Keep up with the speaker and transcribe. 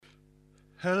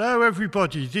Hello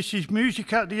everybody, this is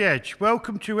Music at the Edge.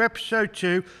 Welcome to episode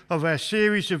 2 of our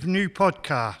series of new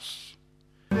podcasts.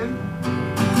 I'm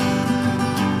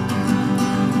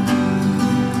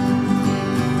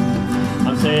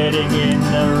sitting in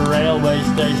the railway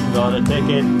station, got a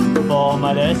ticket for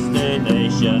my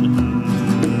destination.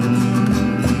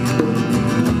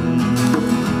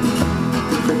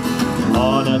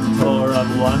 On a tour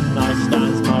of one night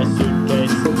stands, my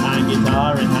suitcase and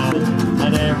guitar in hand,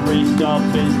 and every stop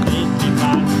is neatly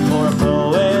planned for a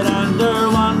poet and her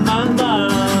one-man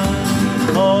band.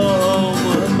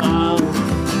 Homeward bound,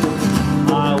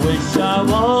 I wish I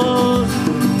was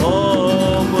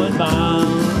homeward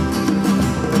bound.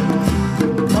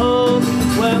 Home,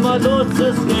 where my thoughts are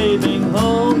escaping,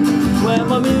 home, where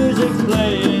my music's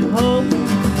playing, home,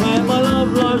 where my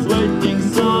love lies waiting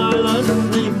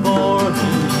silently for me.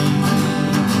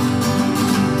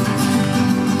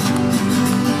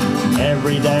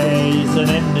 Every day's an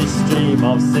endless stream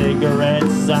of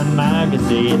cigarettes and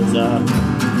magazines.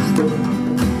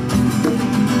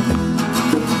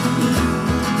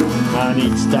 And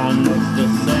each stand looks the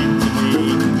same to me.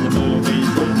 The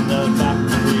movies in the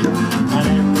factory, and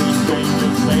every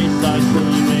stranger's face I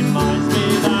see reminds me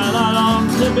that I long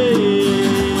to be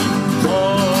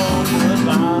homeward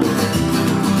bound.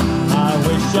 I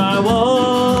wish I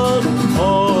was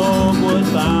homeward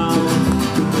bound.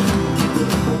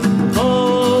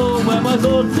 Home, where my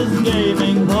thoughts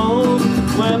escaping, home,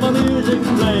 where my music's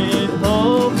playing,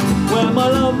 home, where my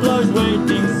love lies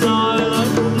waiting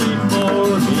silently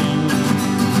for me.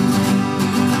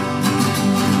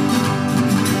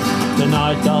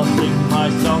 Tonight I'll sing my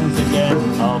songs again,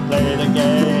 I'll play the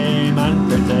game and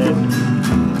pretend.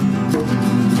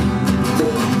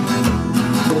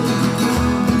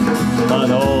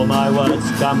 But all my words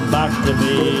come back to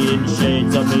me in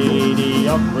shades of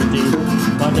mediocrity,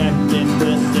 but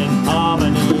emptiness in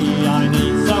harmony. I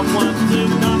need someone to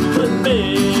comfort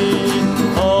me.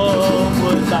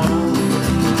 Homeward bound,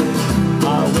 I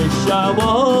wish I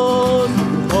was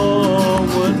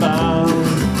homeward bound.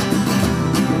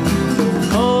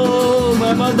 Home,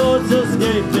 where my thoughts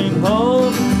escaping,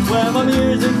 home, where my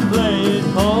music's playing,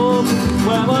 home,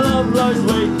 where my love lies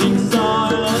waiting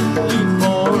silently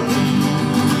for me.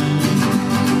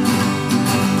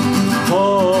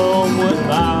 Homeward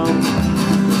bound,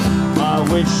 I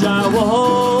wish I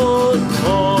was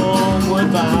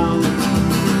homeward bound.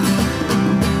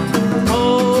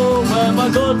 Home, where my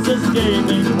thoughts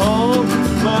escaping, home,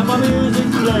 where my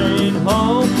music's playing,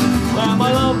 home, where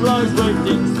my love lies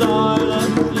waiting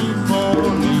silently for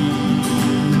me.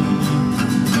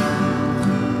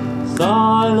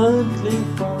 Silently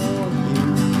for me.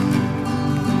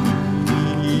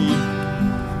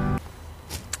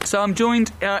 So I'm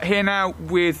joined here now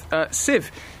with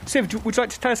Siv. Siv, would you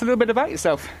like to tell us a little bit about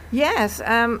yourself? Yes,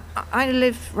 I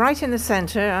live right in the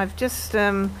centre. I've just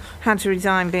had to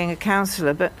resign being a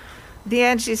councillor, but the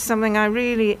Edge is something I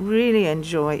really, really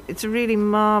enjoy. It's a really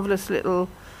marvellous little...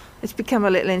 It's become a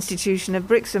little institution of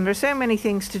Brixham. There are so many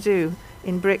things to do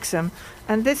in Brixham,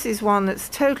 and this is one that's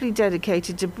totally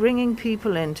dedicated to bringing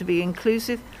people in, to be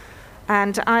inclusive.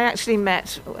 And I actually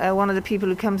met one of the people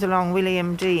who comes along,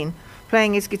 William Dean,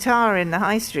 playing his guitar in the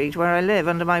high street where I live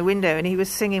under my window, and he was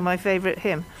singing my favourite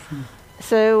hymn.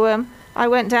 So I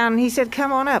went down and he said,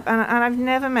 come on up. And I've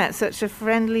never met such a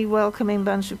friendly, welcoming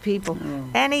bunch of people.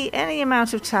 Any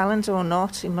amount of talent or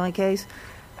not, in my case.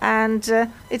 And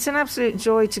it's an absolute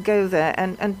joy to go there.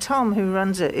 And Tom, who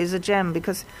runs it, is a gem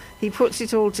because he puts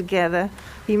it all together.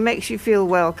 He makes you feel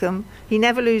welcome. He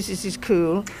never loses his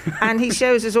cool. And he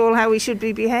shows us all how we should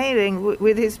be behaving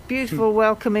with his beautiful,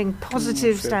 welcoming,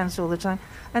 positive stance all the time.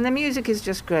 And the music is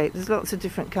just great. There's lots of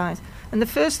different kinds. And the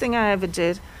first thing I ever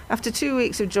did, after 2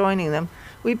 weeks of joining them,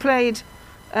 we played...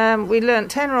 we learnt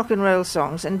 10 rock and roll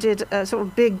songs and did a sort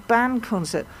of big band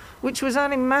concert, which was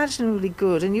unimaginably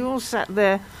good. And you all sat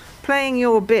there playing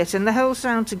your bit and the whole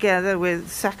sound together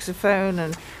with saxophone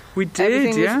and we did,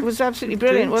 everything yeah. was absolutely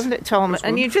brilliant, wasn't it, Tom? It was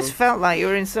and you wonderful. just felt like you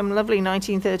were in some lovely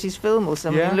 1930s film or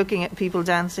something, Yeah. looking at people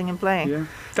dancing and playing. Yeah.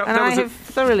 And I have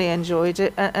thoroughly enjoyed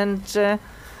it.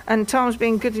 And Tom's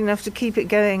been good enough to keep it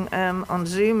going on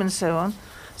Zoom and so on,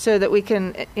 so that we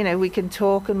can, we can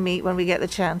talk and meet when we get the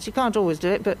chance. You can't always do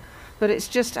it, but it's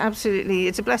just absolutely,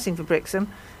 it's a blessing for Brixham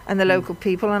and the local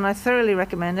people, and I thoroughly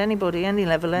recommend anybody, any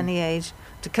level, any age,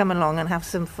 to come along and have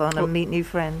some fun and meet new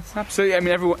friends. Absolutely. I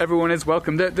mean, everyone is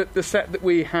welcome. The set that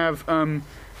we have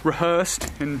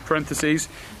rehearsed, in parentheses,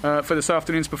 for this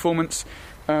afternoon's performance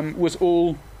was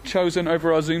all chosen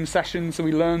over our Zoom sessions, so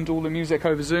we learned all the music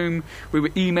over Zoom. We were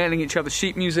emailing each other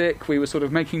sheet music, we were sort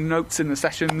of making notes in the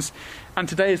sessions, and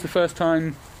today is the first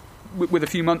time with a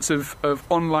few months of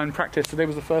online practice, today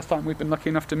was the first time we've been lucky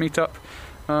enough to meet up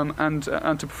and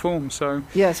to perform. So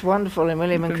yes, wonderful in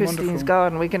William and Christine's wonderful.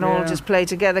 garden. We can all just play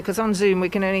together, because on Zoom we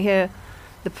can only hear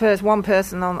one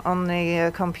person on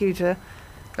the computer.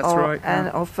 That's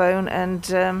right. Or phone, and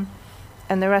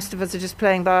the rest of us are just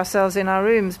playing by ourselves in our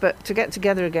rooms. But to get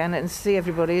together again and see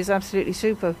everybody is absolutely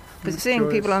super. Because seeing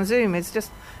people on Zoom, it's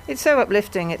so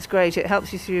uplifting. It's great. It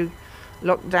helps you through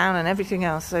lockdown and everything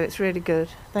else. So it's really good.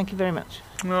 Thank you very much.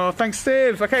 Oh, thanks,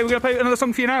 Steve. Okay, we're going to play another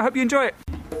song for you now. Hope you enjoy it.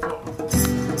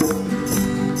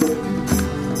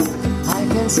 I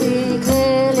can see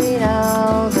clearly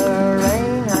now the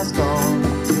rain has gone.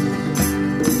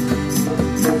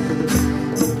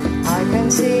 I can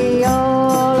see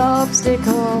all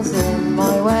obstacles in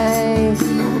my way.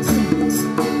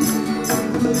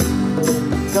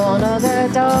 Gone are the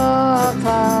dark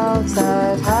clouds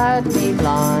that had me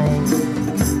blind.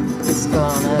 It's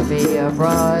gonna be a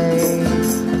bright,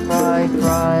 bright,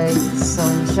 bright,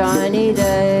 sunshiny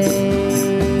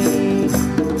day.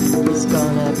 It's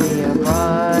gonna be a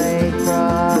bright,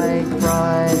 bright,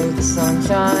 bright,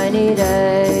 sunshiny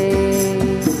day.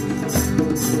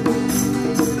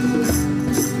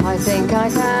 I think I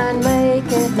can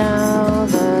make it now,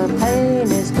 the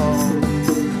pain is gone.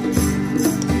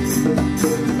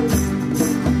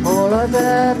 All of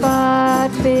the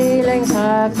bad feelings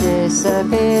have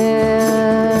disappeared.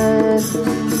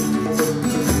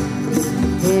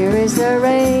 Here is the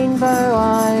rainbow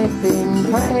I've been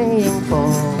praying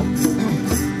for.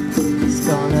 It's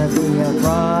gonna be a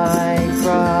bright,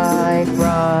 bright,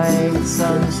 bright,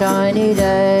 sunshiny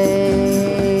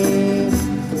day.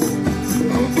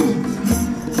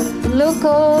 Look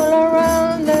all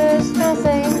around, there's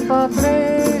nothing but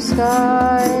blue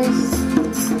skies.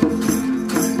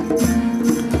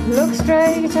 Look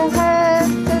straight ahead,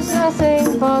 there's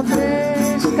nothing but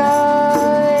blue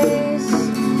skies.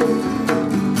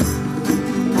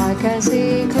 I can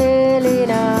see clearly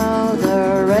now,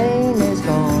 the rain is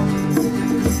gone.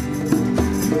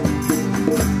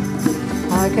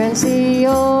 I can see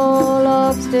all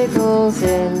obstacles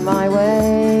in my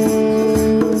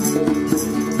way.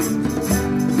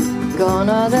 Gone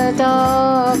are the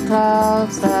dark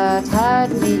clouds that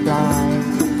had me blind.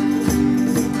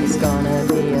 It's gonna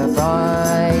be a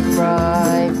bright,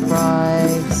 bright,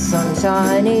 bright,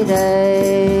 sunshiny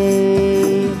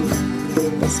day.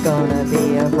 It's gonna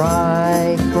be a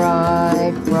bright,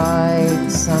 bright, bright,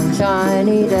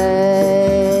 sunshiny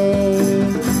day.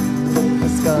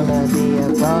 It's gonna be a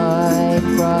bright,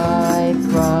 bright,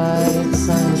 bright,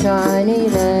 sunshiny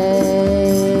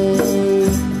day.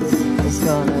 It's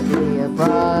gonna be a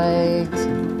bright,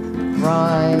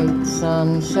 bright,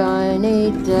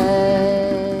 sunshiny day.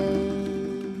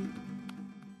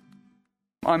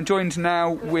 I'm joined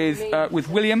now with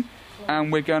William,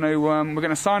 and we're going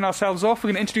to sign ourselves off. We're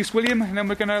going to introduce William, and then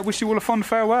we're going to wish you all a fond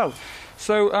farewell.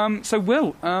 So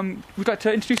Will, would you like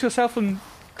to introduce yourself and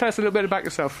tell us a little bit about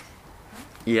yourself?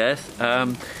 Yes,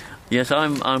 I'm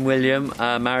William,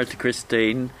 married to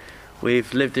Christine.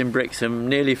 We've lived in Brixham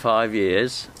nearly 5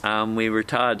 years. We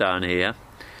retired down here,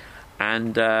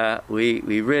 and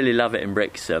we really love it in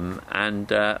Brixham, and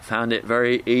found it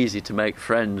very easy to make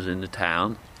friends in the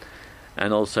town,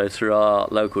 and also through our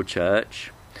local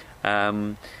church.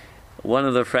 One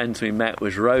of the friends we met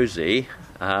was Rosie,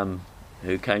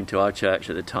 who came to our church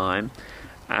at the time,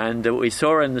 and we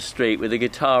saw her in the street with a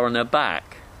guitar on her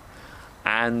back,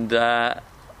 and I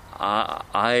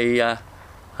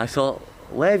thought,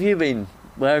 where have you been?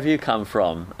 Where have you come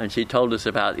from? And she told us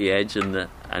about the Edge and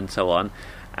so on.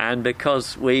 And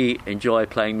because we enjoy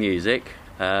playing music,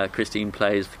 Christine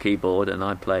plays the keyboard and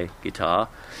I play guitar,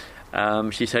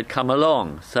 she said, come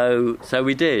along. So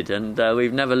we did, and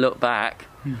we've never looked back.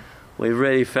 We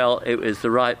really felt it was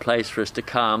the right place for us to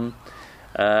come.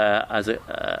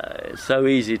 It's so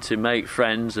easy to make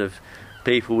friends of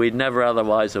people we'd never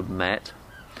otherwise have met,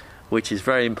 which is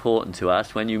very important to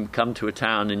us. When you come to a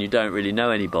town and you don't really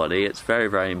know anybody, it's very,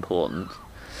 very important.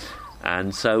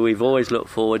 And so we've always looked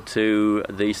forward to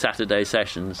the Saturday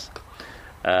sessions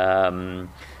from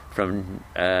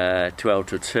 12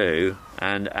 to 2.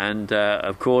 And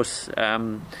of course,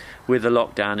 with the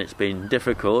lockdown, it's been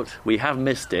difficult. We have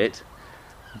missed it,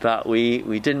 but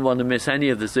we didn't want to miss any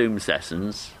of the Zoom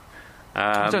sessions.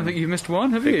 I don't think you've missed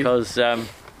one, have you? Because,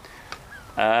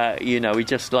 we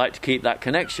just like to keep that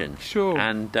connection. Sure,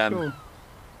 and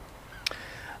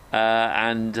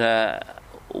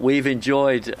we've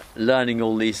enjoyed learning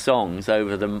all these songs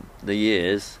over the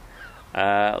years,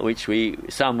 which we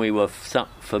were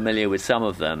familiar with some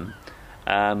of them,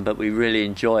 but we really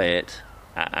enjoy it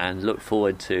and look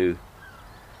forward to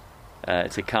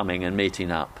coming and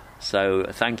meeting up. So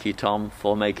thank you, Tom,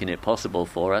 for making it possible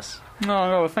for us.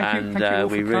 No, thank you. And Thank you all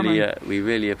we for coming.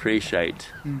 really appreciate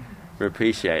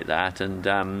that. And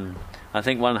I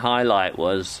think one highlight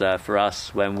was for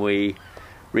us when we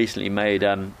recently made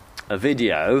a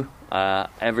video.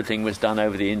 Everything was done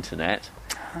over the internet,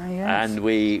 Yes. and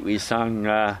we sung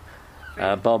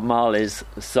Bob Marley's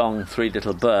song "Three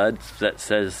Little Birds" that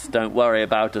says, "Don't worry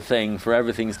about a thing, for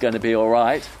everything's going to be all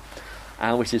right,"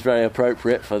 and which is very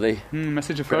appropriate for the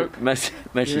Message of hope.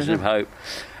 message of hope.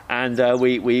 And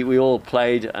we all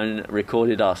played and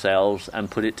recorded ourselves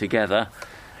and put it together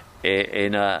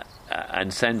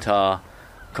and sent our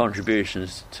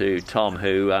contributions to Tom,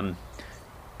 who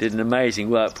did an amazing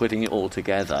work putting it all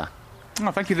together.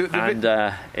 Oh, thank you. And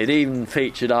it even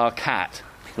featured our cat,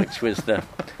 which was the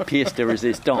pièce de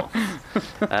résistance.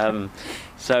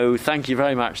 So thank you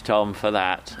very much, Tom, for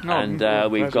that. Oh, and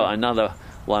we've pleasure. got another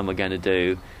one we're going to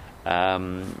do.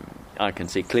 I can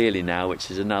see clearly now, which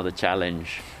is another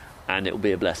challenge, and it will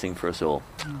be a blessing for us all.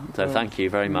 So thank you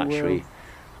very much. will. We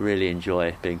really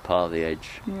enjoy being part of the Edge.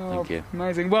 Thank you.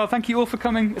 Amazing. Well, thank you all for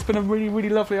coming. It's been a really, really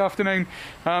lovely afternoon.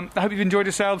 I hope you've enjoyed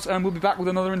yourselves, and we'll be back with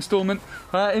another instalment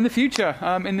in the future.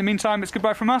 In the meantime, it's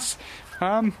goodbye from us.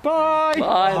 Bye.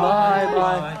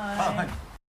 Bye.